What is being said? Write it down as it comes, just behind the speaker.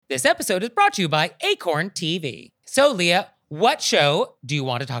This episode is brought to you by Acorn TV. So, Leah, what show do you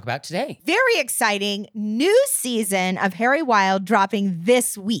want to talk about today? Very exciting new season of Harry Wild dropping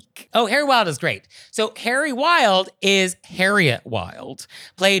this week. Oh, Harry Wild is great. So Harry Wild is Harriet Wild,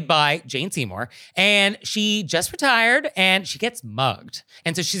 played by Jane Seymour, and she just retired and she gets mugged.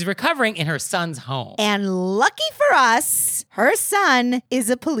 And so she's recovering in her son's home. And lucky for us, her son is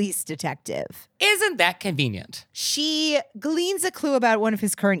a police detective. Isn't that convenient? She gleans a clue about one of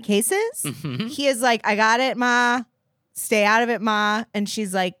his current cases. Mm-hmm. He is like, I got it, Ma. Stay out of it, Ma. And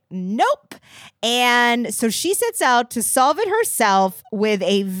she's like, nope. And so she sets out to solve it herself with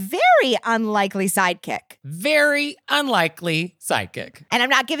a very unlikely sidekick. Very unlikely sidekick. And I'm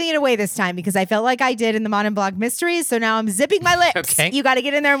not giving it away this time because I felt like I did in the Modern Blog Mysteries. So now I'm zipping my lips. Okay. You got to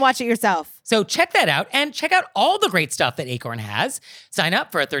get in there and watch it yourself. So check that out and check out all the great stuff that Acorn has. Sign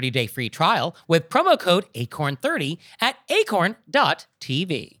up for a 30-day free trial with promo code ACORN30 at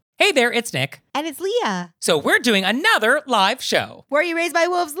acorn.tv. Hey there, it's Nick. And it's Leah. So we're doing another live show. Were You Raised by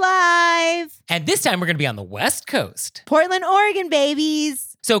Wolves live? And this time we're going to be on the West Coast. Portland, Oregon,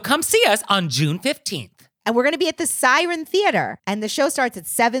 babies. So come see us on June 15th. And we're going to be at the Siren Theater. And the show starts at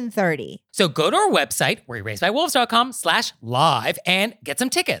 7:30. So go to our website, wereyouRaisedByWolves.com/live and get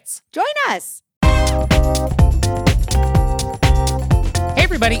some tickets. Join us. Hey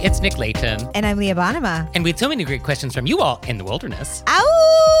everybody, it's Nick Layton. And I'm Leah Bonnema. And we had so many great questions from you all in the wilderness. Ow!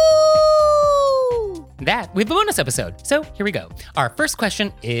 That we have a bonus episode. So here we go. Our first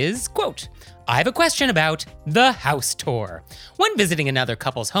question is, quote, I have a question about the house tour. When visiting another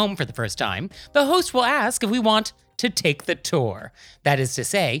couple's home for the first time, the host will ask if we want to take the tour. That is to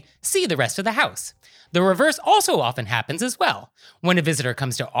say, see the rest of the house. The reverse also often happens as well. When a visitor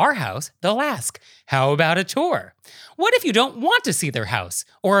comes to our house, they'll ask, how about a tour? What if you don't want to see their house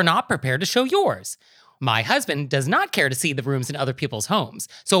or are not prepared to show yours? My husband does not care to see the rooms in other people's homes,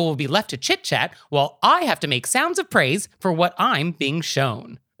 so we'll be left to chit-chat while I have to make sounds of praise for what I'm being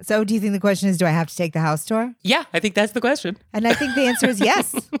shown. So do you think the question is, do I have to take the house tour? Yeah, I think that's the question. And I think the answer is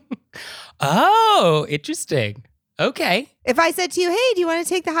yes. Oh, interesting. Okay. If I said to you, hey, do you want to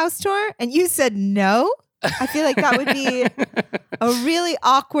take the house tour? And you said no, I feel like that would be a really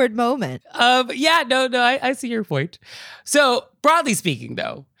awkward moment. Yeah, no, I see your point. So broadly speaking,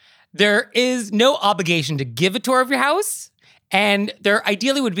 though, there is no obligation to give a tour of your house, and there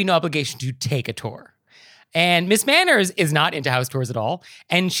ideally would be no obligation to take a tour. And Miss Manners is not into house tours at all,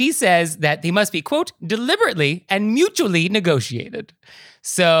 and she says that they must be, quote, deliberately and mutually negotiated.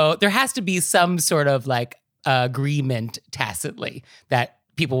 So there has to be some sort of like agreement tacitly that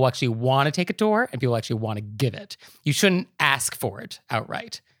people will actually want to take a tour and people actually want to give it. You shouldn't ask for it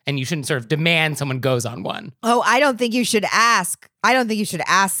outright. And you shouldn't sort of demand someone goes on one. Oh, I don't think you should ask. I don't think you should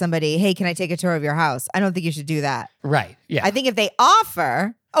ask somebody, hey, can I take a tour of your house? I don't think you should do that. Right. Yeah. I think if they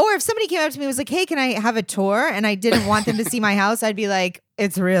offer, or if somebody came up to me and was like, hey, can I have a tour? And I didn't want them to see my house, I'd be like,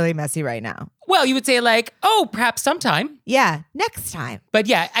 it's really messy right now. Well, you would say like, oh, perhaps sometime. Yeah, next time. But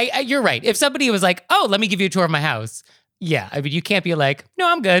yeah, you're right. If somebody was like, oh, let me give you a tour of my house. Yeah, I mean, you can't be like, no,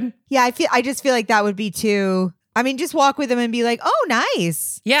 I'm good. Yeah, I just feel like that would be too... I mean, just walk with them and be like, oh,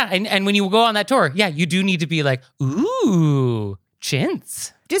 nice. Yeah, and when you go on that tour, yeah, you do need to be like, ooh,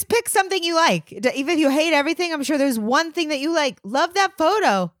 chintz. Just pick something you like. Even if you hate everything, I'm sure there's one thing that you like. Love that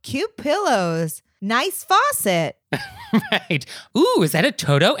photo. Cute pillows. Nice faucet. Right. Ooh, is that a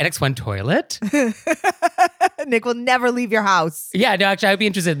Toto NX1 toilet? Nick will never leave your house. Yeah, no, actually, I'd be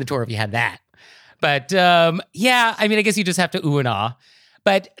interested in the tour if you had that. But yeah, I mean, I guess you just have to ooh and ah.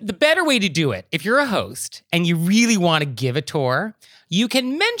 But the better way to do it, if you're a host and you really want to give a tour, you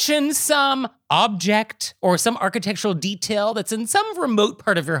can mention some object or some architectural detail that's in some remote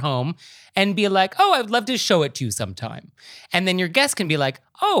part of your home and be like, oh, I would love to show it to you sometime. And then your guest can be like,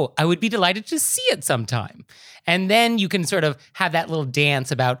 oh, I would be delighted to see it sometime. And then you can sort of have that little dance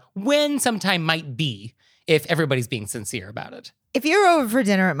about when sometime might be if everybody's being sincere about it. If you're over for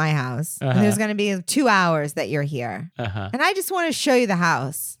dinner at my house, and there's going to be 2 hours that you're here, and I just want to show you the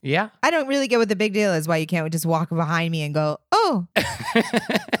house. Yeah. I don't really get what the big deal is, why you can't just walk behind me and go, oh.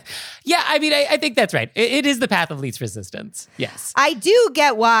 Yeah, I mean, I think that's right. It is the path of least resistance. Yes. I do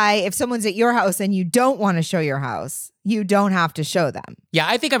get why if someone's at your house and you don't want to show your house, you don't have to show them. Yeah,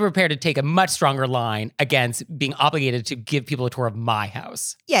 I think I'm prepared to take a much stronger line against being obligated to give people a tour of my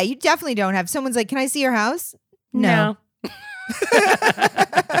house. Yeah, you definitely don't have. Someone's like, can I see your house? No. I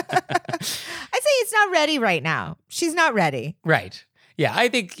say it's not ready right now. She's not ready. Right. Yeah, I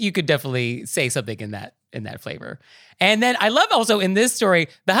think you could definitely say something in that flavor. And then I love also in this story,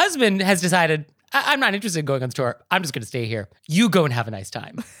 the husband has decided, I'm not interested in going on the tour. I'm just going to stay here. You go and have a nice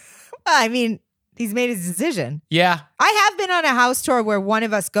time. I mean, He's made his decision. Yeah. I have been on a house tour where one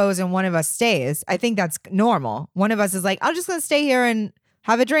of us goes and one of us stays. I think that's normal. One of us is like, I'm just going to stay here and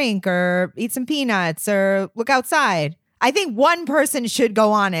have a drink or eat some peanuts or look outside. I think one person should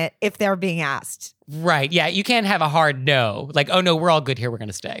go on it if they're being asked. Right. Yeah. You can't have a hard no. Like, oh, no, we're all good here. We're going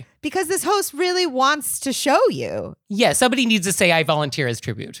to stay. Because this host really wants to show you. Yeah. Somebody needs to say, I volunteer as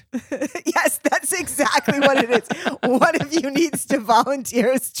tribute. Yes, that's exactly what it is. One of you needs to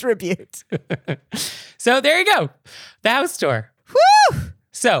volunteer as tribute. So there you go. The house tour. Woo!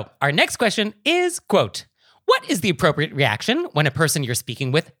 So our next question is, quote, what is the appropriate reaction when a person you're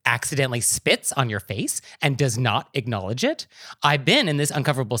speaking with accidentally spits on your face and does not acknowledge it? I've been in this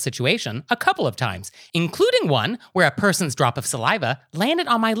uncomfortable situation a couple of times, including one where a person's drop of saliva landed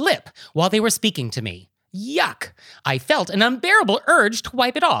on my lip while they were speaking to me. Yuck! I felt an unbearable urge to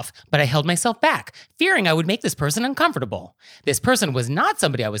wipe it off, but I held myself back, fearing I would make this person uncomfortable. This person was not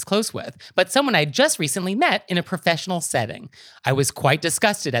somebody I was close with, but someone I had just recently met in a professional setting. I was quite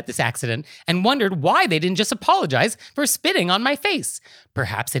disgusted at this accident and wondered why they didn't just apologize for spitting on my face.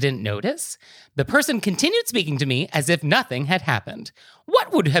 Perhaps they didn't notice? The person continued speaking to me as if nothing had happened.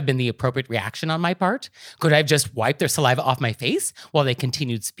 What would have been the appropriate reaction on my part? Could I have just wiped their saliva off my face while they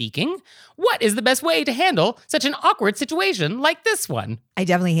continued speaking? What is the best way to handle such an awkward situation like this one? I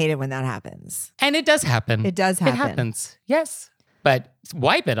definitely hate it when that happens. And it does happen. It does happen. It happens. Yes. But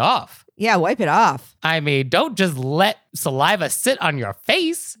wipe it off. Yeah, wipe it off. I mean, don't just let saliva sit on your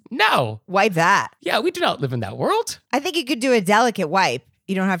face. No. Wipe that. Yeah, we do not live in that world. I think you could do a delicate wipe.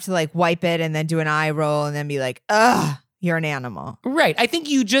 You don't have to like wipe it and then do an eye roll and then be like, ugh, you're an animal. Right. I think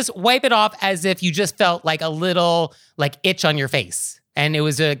you just wipe it off as if you just felt like a little like itch on your face. And it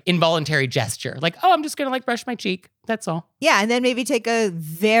was an involuntary gesture. Like, oh, I'm just going to like brush my cheek. That's all. Yeah. And then maybe take a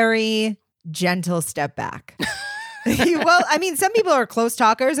very gentle step back. Well, I mean, some people are close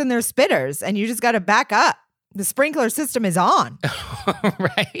talkers and they're spitters and you just got to back up. The sprinkler system is on.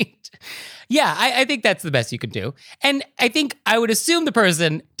 Right. Yeah, I think that's the best you can do. And I think I would assume the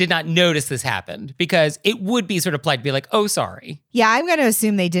person did not notice this happened because it would be sort of polite to be like, oh, sorry. Yeah, I'm going to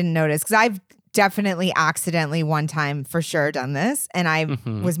assume they didn't notice because I've definitely accidentally one time for sure done this. And I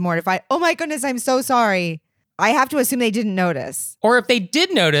was mortified. Oh my goodness, I'm so sorry. I have to assume they didn't notice. Or if they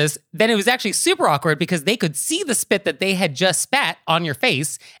did notice, then it was actually super awkward because they could see the spit that they had just spat on your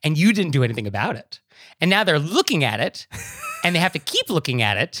face and you didn't do anything about it. And now they're looking at it and they have to keep looking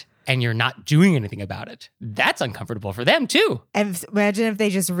at it. And you're not doing anything about it. That's uncomfortable for them too. And imagine if they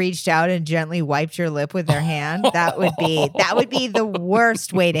just reached out and gently wiped your lip with their hand. That would be the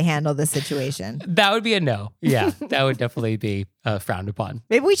worst way to handle the situation. That would be a no. Yeah, that would definitely be frowned upon.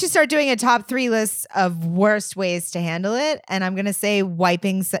 Maybe we should start doing a top 3 list of worst ways to handle it. And I'm going to say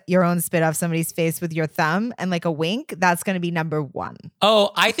wiping your own spit off somebody's face with your thumb and like a wink. That's going to be number 1. Oh,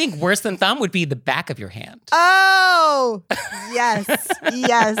 I think worse than thumb would be the back of your hand. Oh, yes.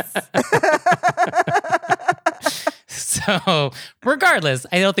 Yes. So regardless,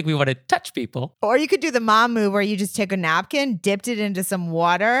 I don't think we want to touch people. Or you could do the mom move where you just take a napkin, dipped it into some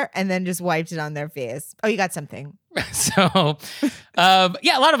water, and then just wiped it on their face. Oh, you got something. So,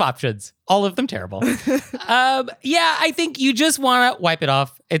 yeah, a lot of options. All of them terrible. Yeah, I think you just want to wipe it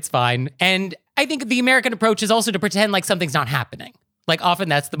off. It's fine. And I think the American approach is also to pretend like something's not happening. Like often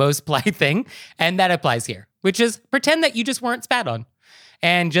that's the most polite thing. And that applies here, which is pretend that you just weren't spat on.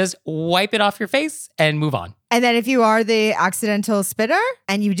 And just wipe it off your face and move on. And then if you are the accidental spitter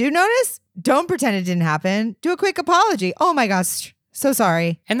and you do notice, don't pretend it didn't happen. Do a quick apology. Oh my gosh, so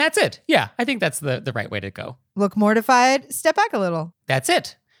sorry. And that's it. Yeah, I think that's the right way to go. Look mortified, step back a little. That's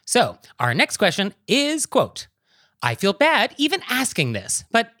it. So our next question is, quote, I feel bad even asking this,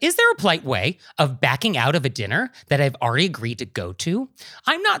 but is there a polite way of backing out of a dinner that I've already agreed to go to?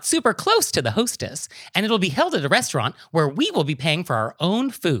 I'm not super close to the hostess, and it'll be held at a restaurant where we will be paying for our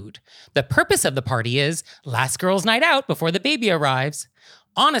own food. The purpose of the party is last girl's night out before the baby arrives.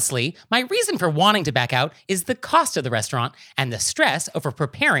 Honestly, my reason for wanting to back out is the cost of the restaurant and the stress over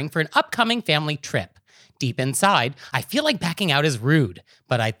preparing for an upcoming family trip. Deep inside, I feel like backing out is rude,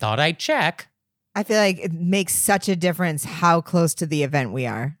 but I thought I'd check. I feel like it makes such a difference how close to the event we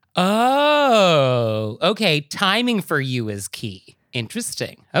are. Oh, okay. Timing for you is key.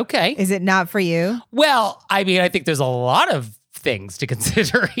 Interesting. Okay. Is it not for you? Well, I mean, I think there's a lot of things to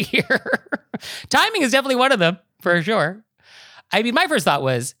consider here. Timing is definitely one of them, for sure. I mean, my first thought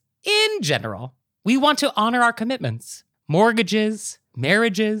was, in general, we want to honor our commitments. Mortgages,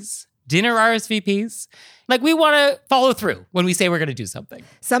 marriages, dinner RSVPs. Like, we want to follow through when we say we're going to do something.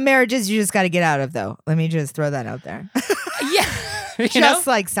 Some marriages you just got to get out of, though. Let me just throw that out there. Yeah. Just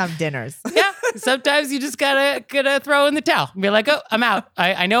like some dinners. Yeah, Sometimes you just gotta throw in the towel and be like, oh, I'm out.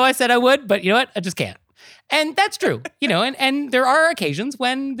 I know I said I would, but you know what? I just can't. And that's true, and there are occasions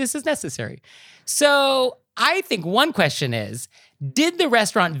when this is necessary. So I think one question is, did the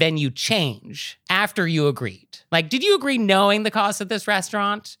restaurant venue change after you agreed? Like, did you agree knowing the cost of this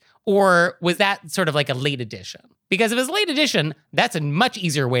restaurant? Or was that sort of like a late addition? Because if it's a late addition, that's a much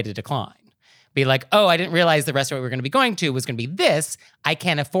easier way to decline. Be like, oh, I didn't realize the restaurant we were going to be going to was going to be this. I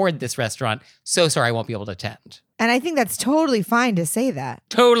can't afford this restaurant. So sorry, I won't be able to attend. And I think that's totally fine to say that.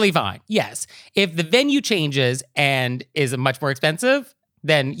 Totally fine. Yes. If the venue changes and is much more expensive,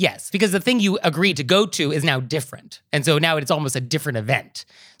 then yes, because the thing you agreed to go to is now different. And so now it's almost a different event.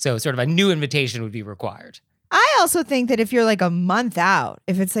 So sort of a new invitation would be required. I also think that if you're like a month out,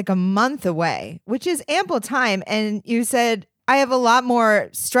 if it's like a month away, which is ample time, and you said, I have a lot more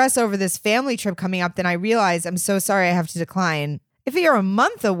stress over this family trip coming up than I realize. I'm so sorry I have to decline. If you're a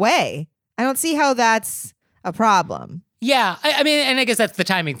month away, I don't see how that's a problem. Yeah, I mean, and I guess that's the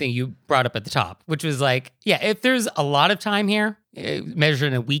timing thing you brought up at the top, which was like, yeah, if there's a lot of time here,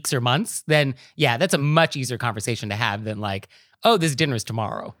 measured in weeks or months, then yeah, that's a much easier conversation to have than like, oh, this dinner is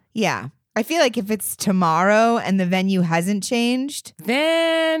tomorrow. Yeah. I feel like if it's tomorrow and the venue hasn't changed,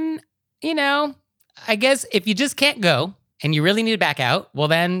 then, I guess if you just can't go and you really need to back out, well,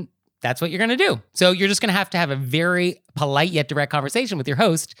 then that's what you're going to do. So you're just going to have a very polite yet direct conversation with your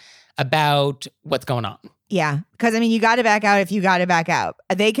host about what's going on. Yeah, because you got to back out if you got to back out.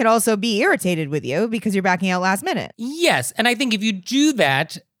 They could also be irritated with you because you're backing out last minute. Yes, and I think if you do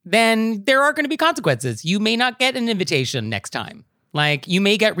that, then there are going to be consequences. You may not get an invitation next time. Like, you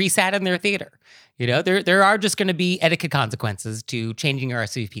may get resat in their theater. There are just going to be etiquette consequences to changing your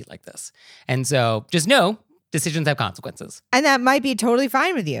RSVP like this. And so just know, decisions have consequences. And that might be totally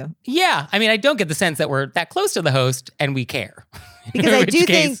fine with you. Yeah. I don't get the sense that we're that close to the host and we care. Because I do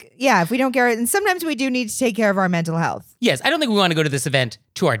think, if we don't care, and sometimes we do need to take care of our mental health. Yes. I don't think we want to go to this event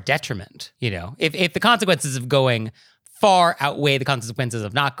to our detriment. If the consequences of going far outweigh the consequences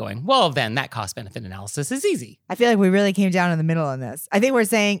of not going, well, then that cost-benefit analysis is easy. I feel like we really came down in the middle on this. I think we're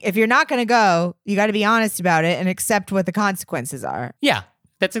saying if you're not going to go, you got to be honest about it and accept what the consequences are. Yeah,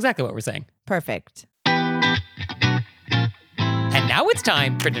 that's exactly what we're saying. Perfect. And now it's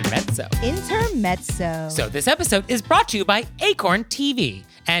time for Intermezzo. Intermezzo. So this episode is brought to you by Acorn TV.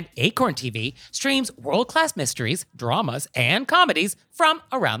 And Acorn TV streams world-class mysteries, dramas, and comedies from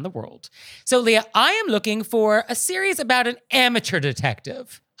around the world. So Leah, I am looking for a series about an amateur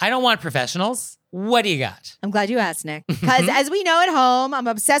detective. I don't want professionals. What do you got? I'm glad you asked, Nick. Because as we know at home, I'm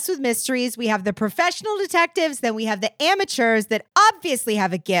obsessed with mysteries. We have the professional detectives, then we have the amateurs that obviously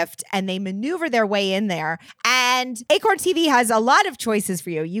have a gift and they maneuver their way in there. And Acorn TV has a lot of choices for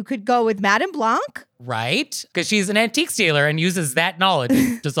you. You could go with Madame Blanc. Right? Because she's an antique dealer and uses that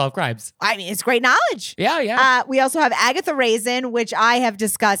knowledge to solve crimes. It's great knowledge. Yeah. We also have Agatha Raisin, which I have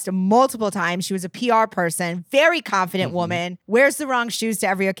discussed multiple times. She was a PR person, very confident woman, wears the wrong shoes to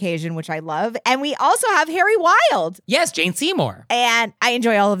every occasion, which I love. And we also have Harry Wild. Yes, Jane Seymour. And I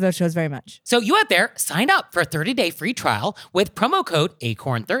enjoy all of those shows very much. So you out there, sign up for a 30-day free trial with promo code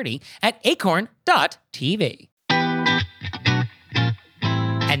ACORN30 at acorn.tv.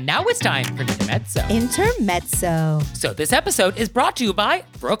 And now it's time for Intermezzo. Intermezzo. So this episode is brought to you by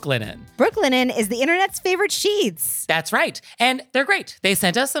Brooklinen. Brooklinen is the internet's favorite sheets. That's right. And they're great. They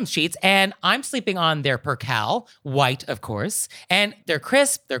sent us some sheets and I'm sleeping on their Percale, white, of course. And they're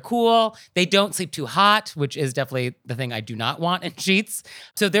crisp, they're cool. They don't sleep too hot, which is definitely the thing I do not want in sheets.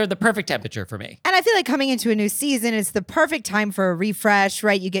 So they're the perfect temperature for me. And I feel like coming into a new season, it's the perfect time for a refresh,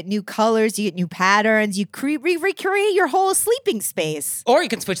 right? You get new colors, you get new patterns, you recreate your whole sleeping space. Or you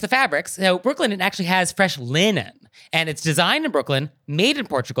can switch the fabrics. So Brooklinen actually has fresh linen. And it's designed in Brooklyn, made in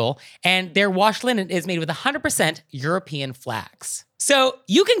Portugal, and their wash linen is made with 100% European flax. So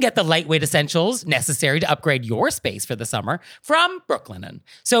you can get the lightweight essentials necessary to upgrade your space for the summer from Brooklinen.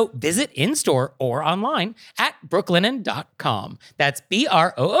 So visit in-store or online at brooklinen.com. That's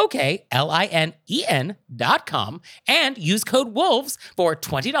BROOKLINEN.com and use code WOLVES for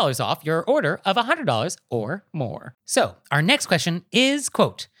 $20 off your order of $100 or more. So our next question is,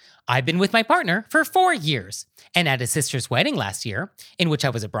 quote, I've been with my partner for 4 years, and at his sister's wedding last year, in which I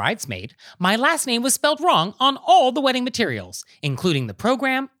was a bridesmaid, my last name was spelled wrong on all the wedding materials, including the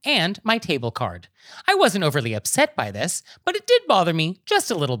program and my table card. I wasn't overly upset by this, but it did bother me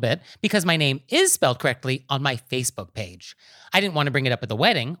just a little bit because my name is spelled correctly on my Facebook page. I didn't want to bring it up at the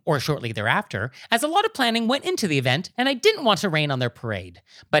wedding or shortly thereafter, as a lot of planning went into the event and I didn't want to rain on their parade.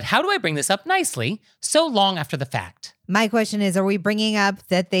 But how do I bring this up nicely so long after the fact? My question is, are we bringing up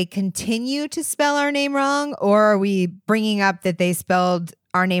that they continue to spell our name wrong, or are we bringing up that they spelled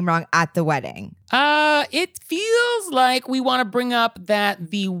our name wrong at the wedding? It feels like we want to bring up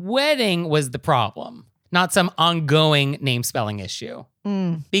that the wedding was the problem, not some ongoing name spelling issue.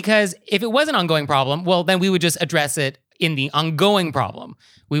 Because if it was an ongoing problem, well, then we would just address it in the ongoing problem.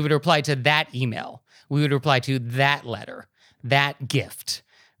 We would reply to that email. We would reply to that letter, that gift.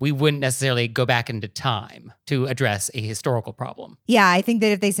 We wouldn't necessarily go back into time to address a historical problem. Yeah, I think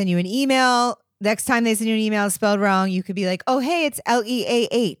that if they send you an email, next time they send you an email spelled wrong, you could be like, oh, hey, it's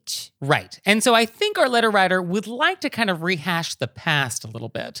Leah. Right. And so I think our letter writer would like to kind of rehash the past a little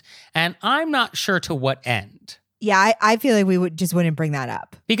bit. And I'm not sure to what end. Yeah, I feel like we wouldn't bring that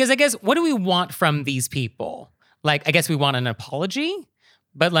up. Because I guess, what do we want from these people? Like, I guess we want an apology,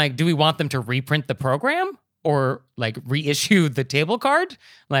 but like, do we want them to reprint the program or like reissue the table card?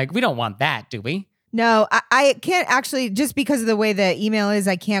 Like, we don't want that, do we? No, I can't actually, just because of the way the email is,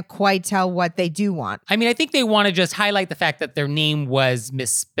 I can't quite tell what they do want. I mean, I think they want to just highlight the fact that their name was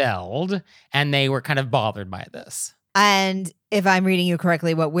misspelled and they were kind of bothered by this. And if I'm reading you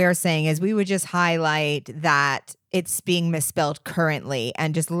correctly, what we're saying is we would just highlight that it's being misspelled currently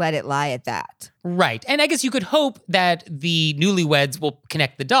and just let it lie at that. Right. And I guess you could hope that the newlyweds will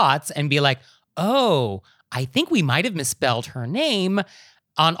connect the dots and be like, oh, I think we might have misspelled her name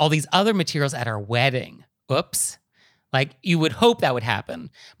on all these other materials at our wedding. Oops. Like, you would hope that would happen.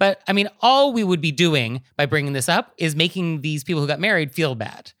 But I mean, all we would be doing by bringing this up is making these people who got married feel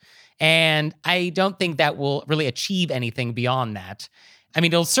bad. And I don't think that will really achieve anything beyond that. I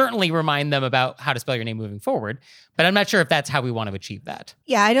mean, it'll certainly remind them about how to spell your name moving forward, but I'm not sure if that's how we want to achieve that.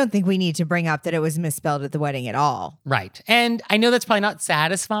 Yeah, I don't think we need to bring up that it was misspelled at the wedding at all. Right. And I know that's probably not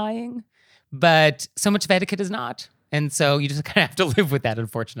satisfying, but so much of etiquette is not. And so you just kind of have to live with that,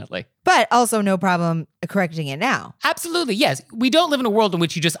 unfortunately. But also no problem correcting it now. Absolutely, yes. We don't live in a world in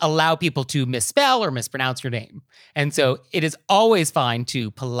which you just allow people to misspell or mispronounce your name. And so it is always fine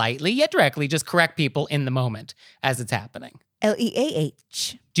to politely yet directly just correct people in the moment as it's happening. Leah.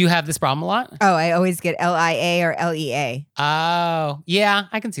 Do you have this problem a lot? Oh, I always get Lia or Lea. Oh, yeah,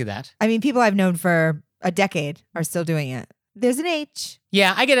 I can see that. I mean, people I've known for a decade are still doing it. There's an H.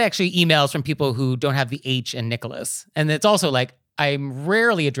 Yeah, I get actually emails from people who don't have the H in Nicholas. And it's also like, I'm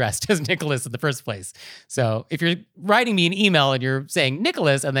rarely addressed as Nicholas in the first place. So if you're writing me an email and you're saying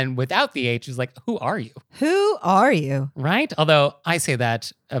Nicholas and then without the H, it's like, who are you? Who are you? Right? Although I say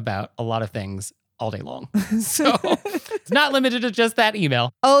that about a lot of things all day long. So it's not limited to just that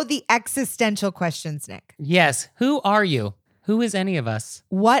email. Oh, the existential questions, Nick. Yes. Who are you? Who is any of us?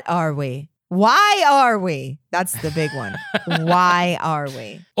 What are we? Why are we? That's the big one. Why are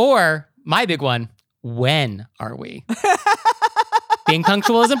we? Or my big one, when are we? Being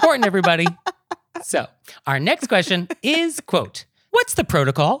punctual is important, everybody. So our next question is, quote, what's the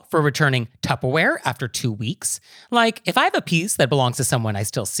protocol for returning Tupperware after 2 weeks? Like, if I have a piece that belongs to someone I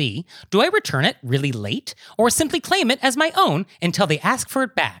still see, do I return it really late or simply claim it as my own until they ask for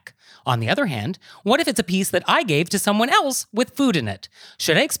it back? On the other hand, what if it's a piece that I gave to someone else with food in it?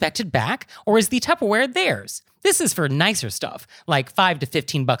 Should I expect it back, or is the Tupperware theirs? This is for nicer stuff, like $5 to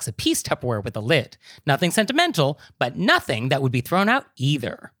 $15 a piece Tupperware with a lid. Nothing sentimental, but nothing that would be thrown out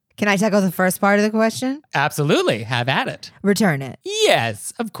either. Can I tackle the first part of the question? Absolutely. Have at it. Return it.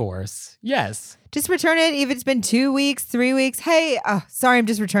 Yes, of course. Yes. Just return it if it's been 2 weeks, 3 weeks. Hey, sorry, I'm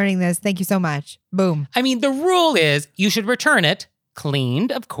just returning this. Thank you so much. Boom. I mean, the rule is you should return it,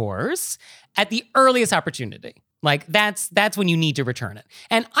 cleaned, of course, at the earliest opportunity. Like, that's when you need to return it.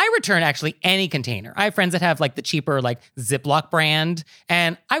 And I return actually any container. I have friends that have like the cheaper like Ziploc brand,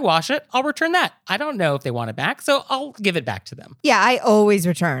 and I wash it. I'll return that. I don't know if they want it back, so I'll give it back to them. Yeah, I always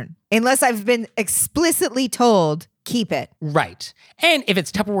return. Unless I've been explicitly told, keep it. Right. And if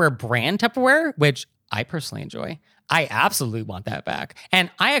it's Tupperware brand Tupperware, which I personally enjoy, I absolutely want that back. And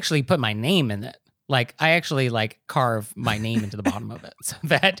I actually put my name in it. Like, I actually like carve my name into the bottom of it so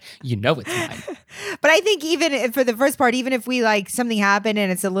that you know it's mine. But I think even if, for the first part, even if we like something happened and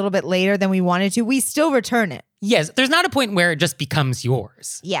it's a little bit later than we wanted to, we still return it. Yes, there's not a point where it just becomes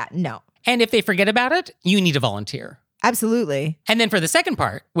yours. Yeah, no. And if they forget about it, you need to volunteer. Absolutely. And then for the second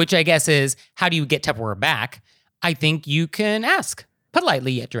part, which I guess is how do you get Tupperware back? I think you can ask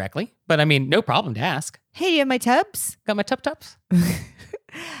politely yet directly, but I mean, no problem to ask. Hey, do you have my tubs? Got my tubs?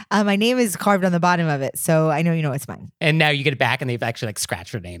 My name is carved on the bottom of it, so I know you know it's mine. And now you get it back and they've actually like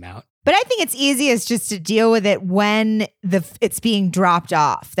scratched your name out. But I think it's easiest just to deal with it when it's being dropped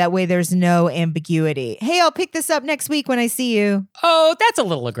off. That way there's no ambiguity. Hey, I'll pick this up next week when I see you. Oh, that's a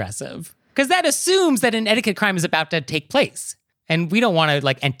little aggressive. Because that assumes that an etiquette crime is about to take place. And we don't want to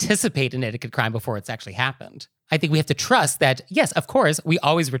like anticipate an etiquette crime before it's actually happened. I think we have to trust that, yes, of course, we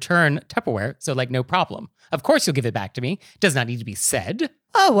always return Tupperware. So like, no problem. Of course, you'll give it back to me. It does not need to be said.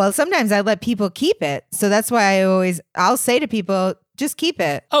 Oh, well, sometimes I let people keep it. So that's why I'll say to people, just keep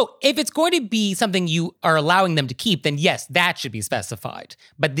it. Oh, if it's going to be something you are allowing them to keep, then yes, that should be specified.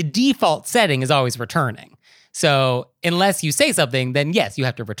 But the default setting is always returning. So unless you say something, then yes, you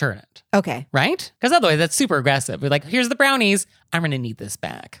have to return it. Okay. Right? Because otherwise, that's super aggressive. We're like, here's the brownies. I'm going to need this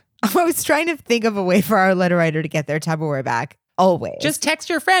back. I was trying to think of a way for our letter writer to get their Tupperware back. Always. Just text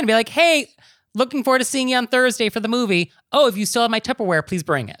your friend. Be like, hey, looking forward to seeing you on Thursday for the movie. Oh, if you still have my Tupperware, please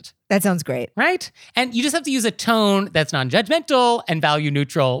bring it. That sounds great. Right? And you just have to use a tone that's non-judgmental and value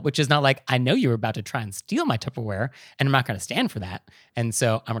neutral, which is not like, I know you were about to try and steal my Tupperware, and I'm not going to stand for that. And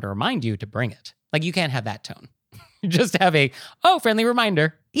so I'm going to remind you to bring it. Like, you can't have that tone. Just have a, friendly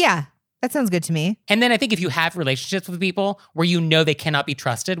reminder. Yeah, that sounds good to me. And then I think if you have relationships with people where you know they cannot be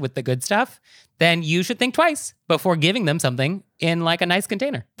trusted with the good stuff, then you should think twice before giving them something in like a nice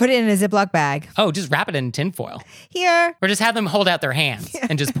container. Put it in a Ziploc bag. Oh, just wrap it in tinfoil. Here. Or just have them hold out their hands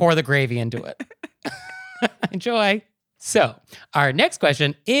and just pour the gravy into it. Enjoy. So our next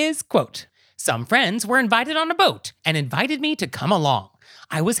question is, quote, some friends were invited on a boat and invited me to come along.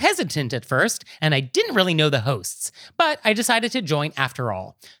 I was hesitant at first, and I didn't really know the hosts, but I decided to join after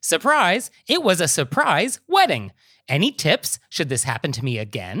all. Surprise, it was a surprise wedding. Any tips? Should this happen to me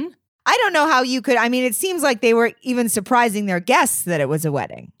again? I don't know how you could. I mean, it seems like they were even surprising their guests that it was a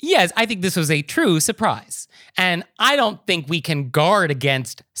wedding. Yes, I think this was a true surprise. And I don't think we can guard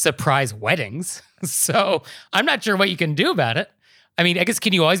against surprise weddings. So I'm not sure what you can do about it. I mean, I guess,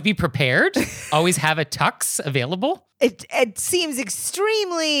 can you always be prepared? Always have a tux available? It seems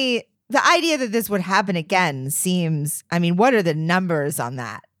extremely, the idea that this would happen again seems, I mean, what are the numbers on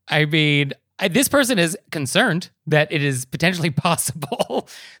that? I mean, this person is concerned that it is potentially possible.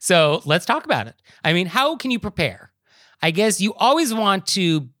 So let's talk about it. I mean, how can you prepare? I guess you always want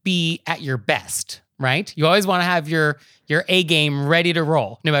to be at your best, right? You always want to have your A game ready to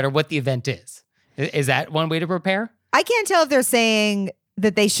roll, no matter what the event is. Is that one way to prepare? I can't tell if they're saying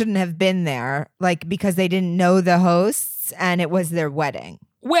that they shouldn't have been there, like because they didn't know the hosts and it was their wedding.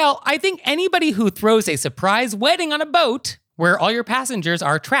 Well, I think anybody who throws a surprise wedding on a boat where all your passengers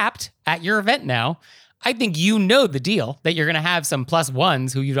are trapped at your event now, I think you know the deal that you're going to have some plus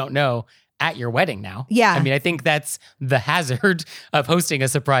ones who you don't know at your wedding now. Yeah. I mean, I think that's the hazard of hosting a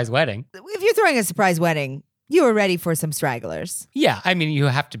surprise wedding. If you're throwing a surprise wedding, you were ready for some stragglers. Yeah, I mean, you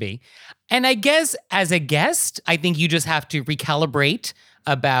have to be. And I guess as a guest, I think you just have to recalibrate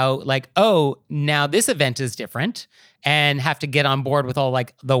about like, oh, now this event is different, and have to get on board with all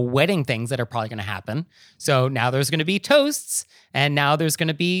like the wedding things that are probably going to happen. So now there's going to be toasts, and now there's going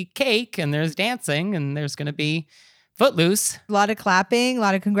to be cake, and there's dancing, and there's going to be Footloose. A lot of clapping, a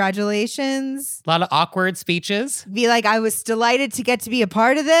lot of congratulations. A lot of awkward speeches. Be like, I was delighted to get to be a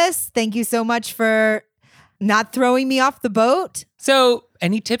part of this. Thank you so much for not throwing me off the boat. So,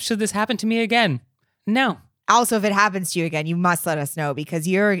 any tips should this happen to me again? No. Also, if it happens to you again, you must let us know because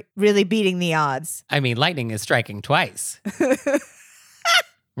you're really beating the odds. I mean, lightning is striking twice.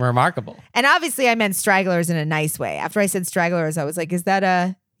 Remarkable. And obviously, I meant stragglers in a nice way. After I said stragglers, I was like, is that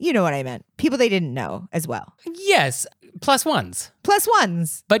a, you know what I meant? People they didn't know as well. Yes, plus ones. Plus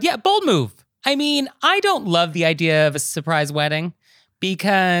ones. But yeah, bold move. I mean, I don't love the idea of a surprise wedding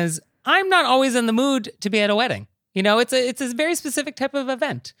because I'm not always in the mood to be at a wedding. You know, it's a very specific type of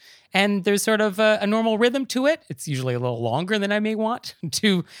event. And there's sort of a normal rhythm to it. It's usually a little longer than I may want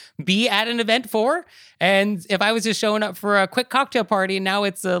to be at an event for. And if I was just showing up for a quick cocktail party, now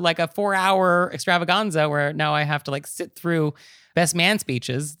it's like a 4-hour extravaganza where now I have to like sit through best man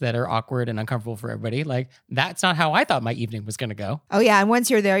speeches that are awkward and uncomfortable for everybody. Like, that's not how I thought my evening was going to go. Oh, yeah. And once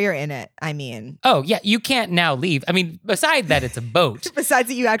you're there, you're in it. I mean. Oh, yeah. You can't now leave. I mean, besides that, it's a boat. Besides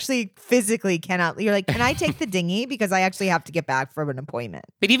that, you actually physically cannot. You're like, can I take the dinghy? Because I actually have to get back from an appointment.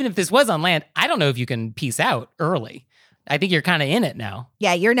 But even if this was on land, I don't know if you can peace out early. I think you're kind of in it now.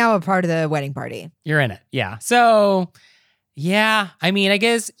 Yeah, you're now a part of the wedding party. You're in it. Yeah. So, yeah. I mean, I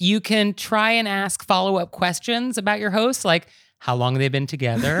guess you can try and ask follow-up questions about your host, like, how long have they been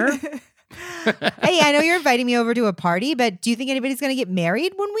together? Hey, I know you're inviting me over to a party, but do you think anybody's going to get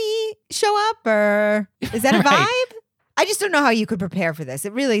married when we show up? Or is that a Right. vibe? I just don't know how you could prepare for this.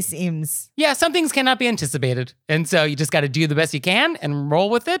 It really seems. Yeah, some things cannot be anticipated. And so you just got to do the best you can and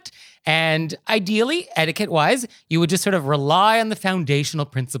roll with it. And ideally, etiquette-wise, you would just sort of rely on the foundational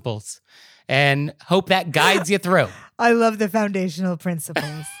principles and hope that guides you through. I love the foundational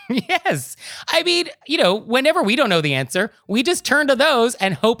principles. Yes. I mean, you know, whenever we don't know the answer, we just turn to those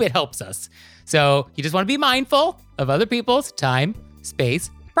and hope it helps us. So you just want to be mindful of other people's time, space,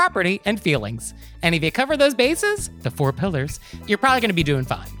 property, and feelings. And if you cover those bases, the 4 pillars, you're probably going to be doing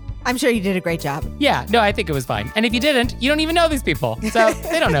fine. I'm sure you did a great job. Yeah, no, I think it was fine. And if you didn't, you don't even know these people. So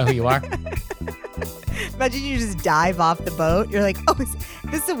they don't know who you are. Imagine you just dive off the boat. You're like, oh, is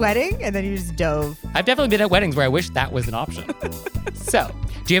this a wedding? And then you just dove. I've definitely been at weddings where I wish that was an option. So,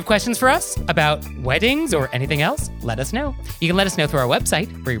 do you have questions for us about weddings or anything else? Let us know. You can let us know through our website,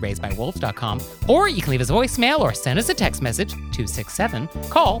 reraisedbywolves.com, or you can leave us a voicemail or send us a text message,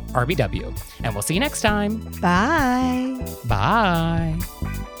 267-CALL RBW. And we'll see you next time. Bye. Bye.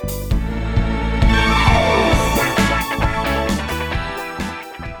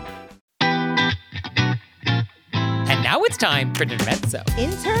 Now it's time for Intermezzo.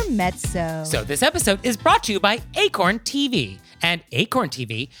 Intermezzo. So this episode is brought to you by Acorn TV. And Acorn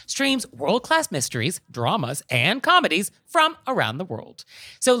TV streams world-class mysteries, dramas, and comedies from around the world.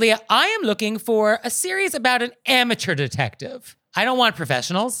 So Leah, I am looking for a series about an amateur detective. I don't want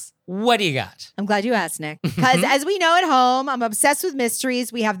professionals. What do you got? I'm glad you asked, Nick. Because as we know at home, I'm obsessed with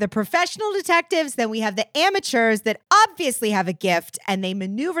mysteries. We have the professional detectives, then we have the amateurs that obviously have a gift and they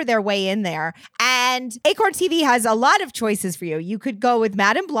maneuver their way in there. And Acorn TV has a lot of choices for you. You could go with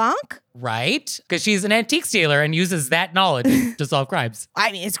Madame Blanc. Right? Because she's an antique dealer and uses that knowledge to solve crimes.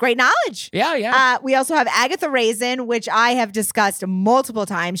 I mean, it's great knowledge. Yeah. We also have Agatha Raisin, which I have discussed multiple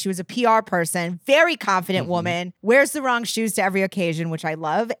times. She was a PR person, very confident woman, wears the wrong shoes to every occasion, which I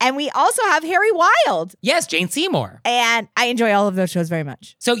love. And we also have Harry Wild. Yes, Jane Seymour. And I enjoy all of those shows very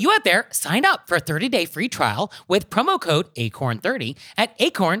much. So you out there, sign up for a 30-day free trial with promo code ACORN30 at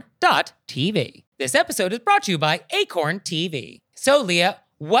acorn.tv. This episode is brought to you by Acorn TV. So Leah,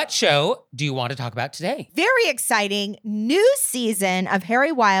 what show do you want to talk about today? Very exciting new season of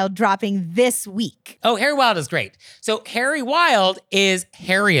Harry Wild dropping this week. Oh, Harry Wild is great. So Harry Wild is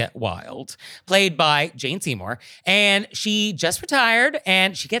Harriet Wild, played by Jane Seymour, and she just retired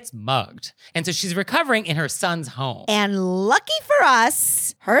and she gets mugged. And so she's recovering in her son's home. And lucky for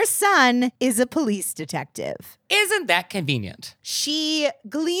us, her son is a police detective. Isn't that convenient? She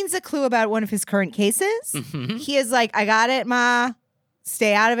gleans a clue about one of his current cases. He is like, I got it, Ma.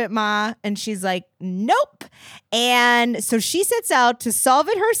 Stay out of it, Ma. And she's like, nope. And so she sets out to solve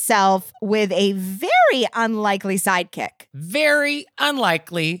it herself with a very unlikely sidekick. Very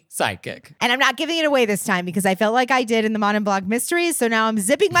unlikely sidekick. And I'm not giving it away this time because I felt like I did in the Madame Blanc mysteries. So now I'm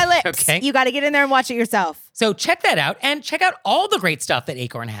zipping my lips. Okay. You got to get in there and watch it yourself. So check that out and check out all the great stuff that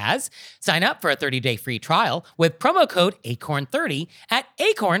Acorn has. Sign up for a 30-day free trial with promo code ACORN30 at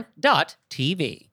acorn.tv.